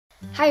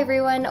Hi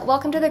everyone,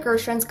 welcome to the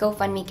Grocery Run's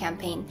GoFundMe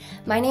campaign.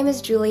 My name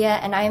is Julia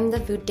and I am the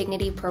Food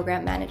Dignity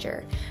Program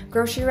Manager.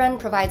 Grocery Run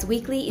provides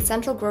weekly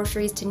essential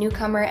groceries to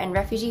newcomer and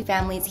refugee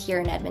families here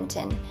in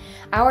Edmonton.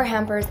 Our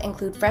hampers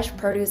include fresh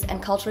produce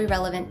and culturally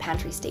relevant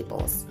pantry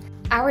staples.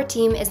 Our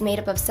team is made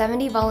up of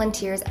 70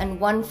 volunteers and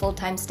 1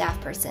 full-time staff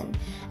person,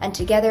 and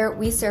together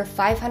we serve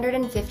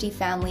 550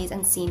 families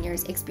and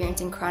seniors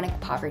experiencing chronic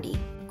poverty.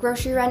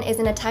 Grocery Run is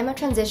in a time of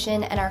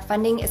transition and our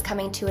funding is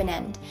coming to an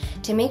end.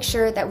 To make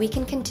sure that we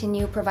can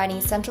continue providing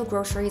essential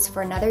groceries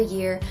for another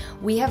year,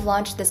 we have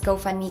launched this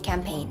GoFundMe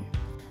campaign.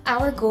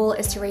 Our goal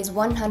is to raise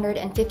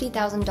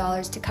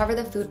 $150,000 to cover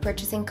the food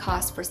purchasing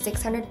costs for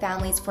 600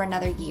 families for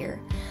another year.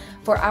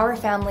 For our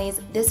families,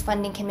 this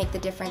funding can make the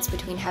difference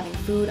between having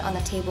food on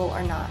the table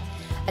or not.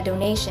 A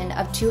donation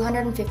of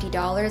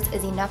 $250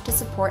 is enough to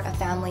support a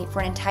family for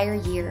an entire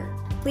year.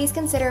 Please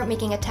consider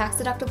making a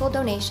tax-deductible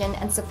donation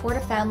and support a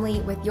family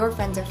with your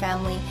friends or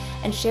family,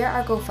 and share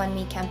our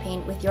GoFundMe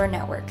campaign with your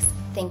networks.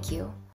 Thank you.